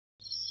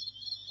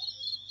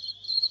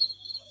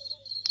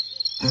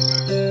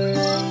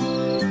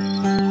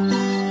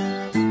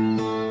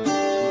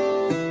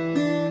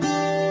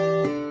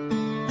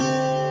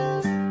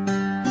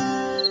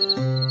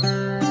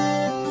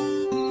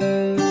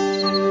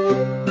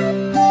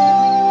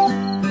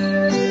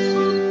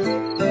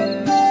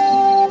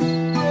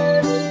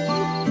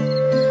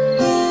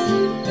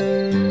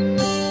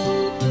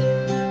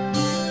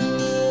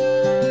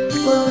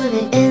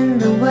In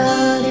the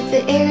world, if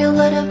the air a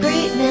lot of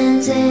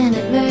grievance and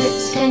it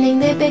hurts, standing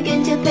there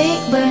begin to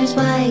think, burns.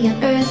 Why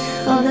on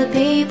earth all the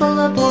people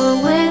are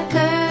born with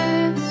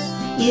curves?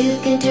 You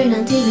can turn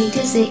on TV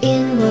to see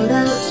in world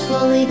out.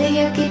 Slowly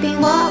they are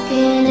keeping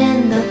walking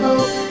in the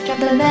hope. Drop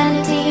the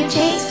vanity and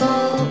chase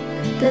gold.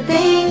 The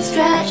things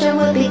treasure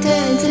will be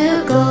turned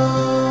to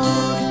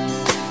gold.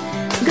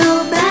 Go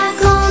back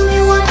home,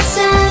 you once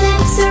an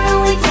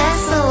early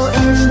castle.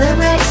 In the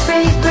rice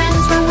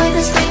fragrance, run with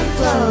the spring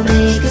flow.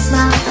 Make a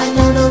smile, I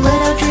know the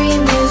little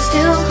dream you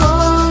still hold.